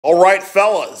All right,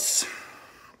 fellas,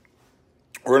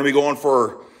 we're gonna be going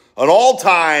for an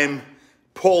all-time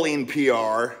pulling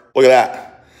PR. Look at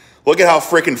that. Look at how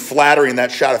freaking flattering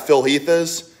that shot of Phil Heath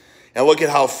is. And look at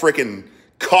how freaking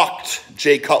cocked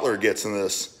Jay Cutler gets in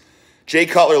this. Jay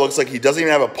Cutler looks like he doesn't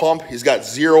even have a pump. He's got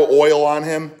zero oil on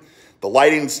him. The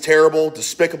lighting's terrible,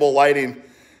 despicable lighting.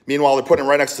 Meanwhile, they're putting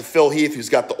him right next to Phil Heath, who's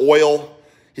got the oil.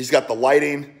 He's got the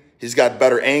lighting. He's got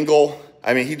better angle.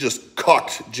 I mean, he just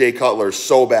cucked Jay Cutler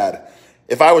so bad.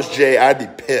 If I was Jay, I'd be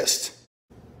pissed.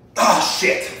 Ah,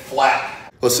 shit,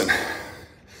 flat. Listen,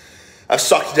 I've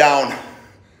sucked down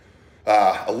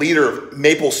a liter of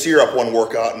maple syrup one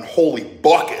workout, and holy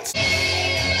buckets.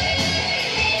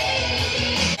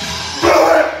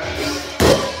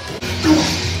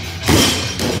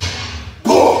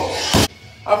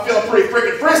 I'm feeling pretty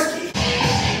freaking frisky.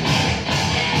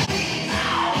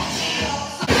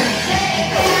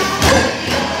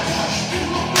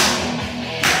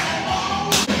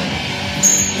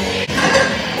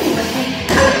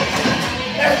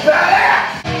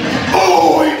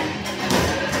 Oh,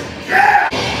 yeah!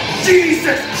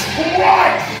 Jesus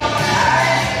Christ!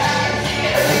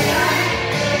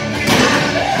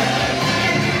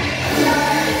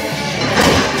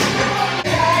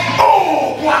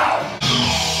 Oh, wow!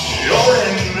 You're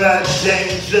in the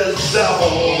danger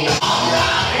zone.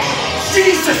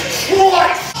 Jesus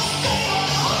Christ!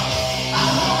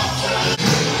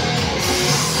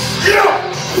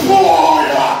 Yeah! Oh,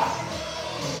 yeah!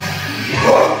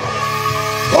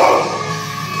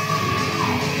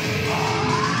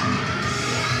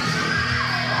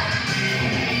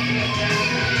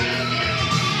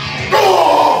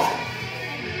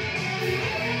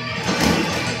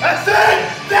 That's it!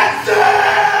 That's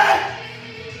it!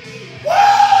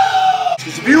 Woo!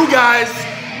 Because of you guys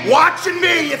watching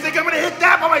me, you think I'm gonna hit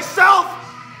that by myself?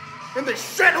 In the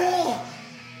shithole?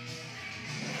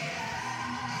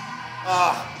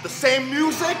 The same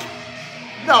music?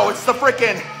 No, it's the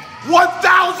frickin'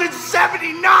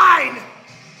 1,079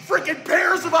 frickin'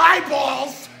 pairs of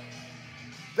eyeballs.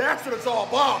 That's what it's all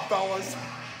about, fellas.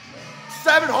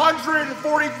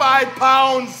 745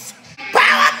 pounds.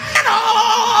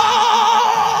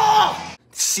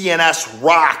 CNS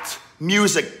rocked,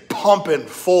 music pumping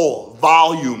full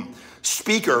volume,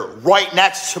 speaker right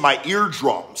next to my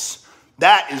eardrums.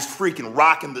 That is freaking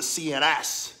rocking the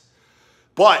CNS.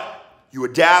 But you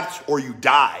adapt or you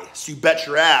die. So you bet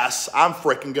your ass I'm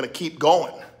freaking gonna keep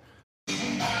going. Look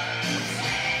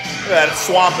at that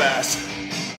swamp ass.